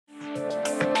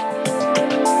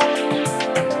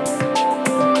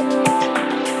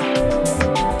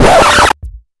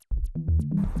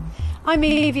I'm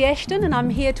Evie Ashton, and I'm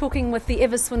here talking with the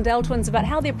Evers-Swindell twins about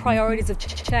how their priorities have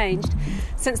changed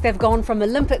since they've gone from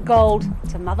Olympic gold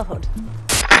to motherhood.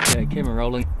 Okay, camera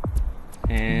rolling.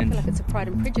 I And feel like it's a Pride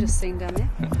and Prejudice scene down there.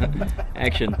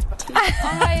 action.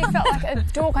 I felt like a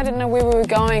dork. I didn't know where we were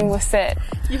going with that.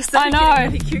 I know.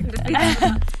 Really cute and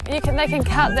defensive. They can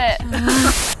cut that.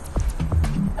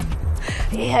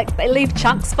 Yeah, they leave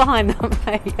chunks behind them,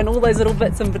 and all those little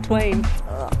bits in between.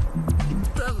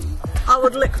 I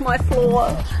would lick my floor.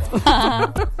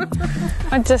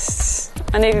 I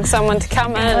needed someone to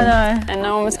come in, and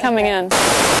no one was coming in.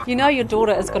 You know your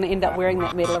daughter is going to end up wearing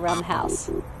that medal around the house.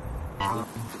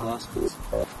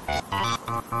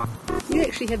 You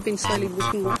actually have been slowly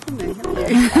walking away from me, haven't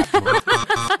you?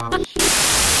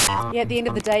 Yeah, at the end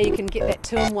of the day you can get that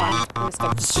 2-in-1 and just go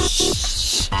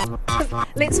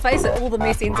let's face it, all the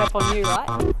mess ends up on you,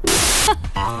 right?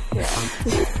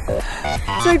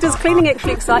 So does cleaning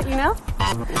actually excite you now?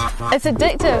 It's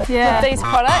addictive. Yeah. With these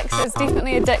products, it's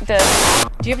definitely addictive.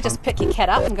 Do you ever just pick your cat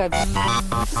up and go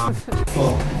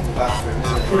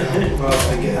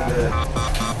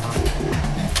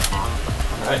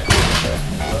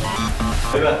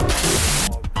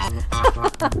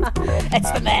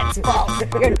it's the man's fault.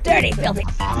 You're dirty, filthy.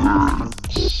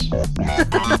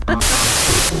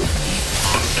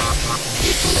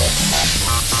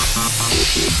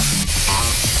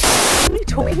 What are you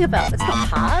talking about? It's not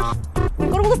hard. We've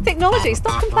got all this technology.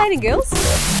 Stop complaining, girls.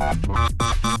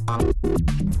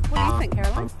 What do you think,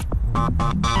 Caroline?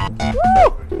 Woo!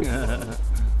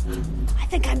 I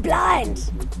think I'm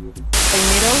blind.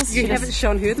 Medals? You haven't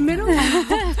shown her the medal?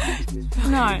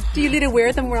 No. Do you let her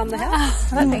wear them around the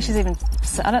house? I don't think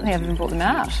I've even brought them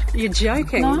out. You're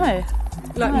joking? No.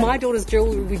 Like my daughter's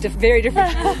jewelry would be very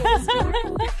different from your daughter's jewelry.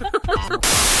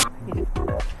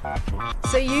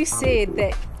 So you said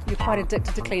that you're quite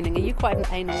addicted to cleaning. Are you quite an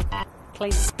anal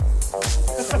cleaner?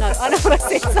 No, I know what I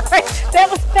said. Sorry, that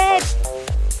was bad.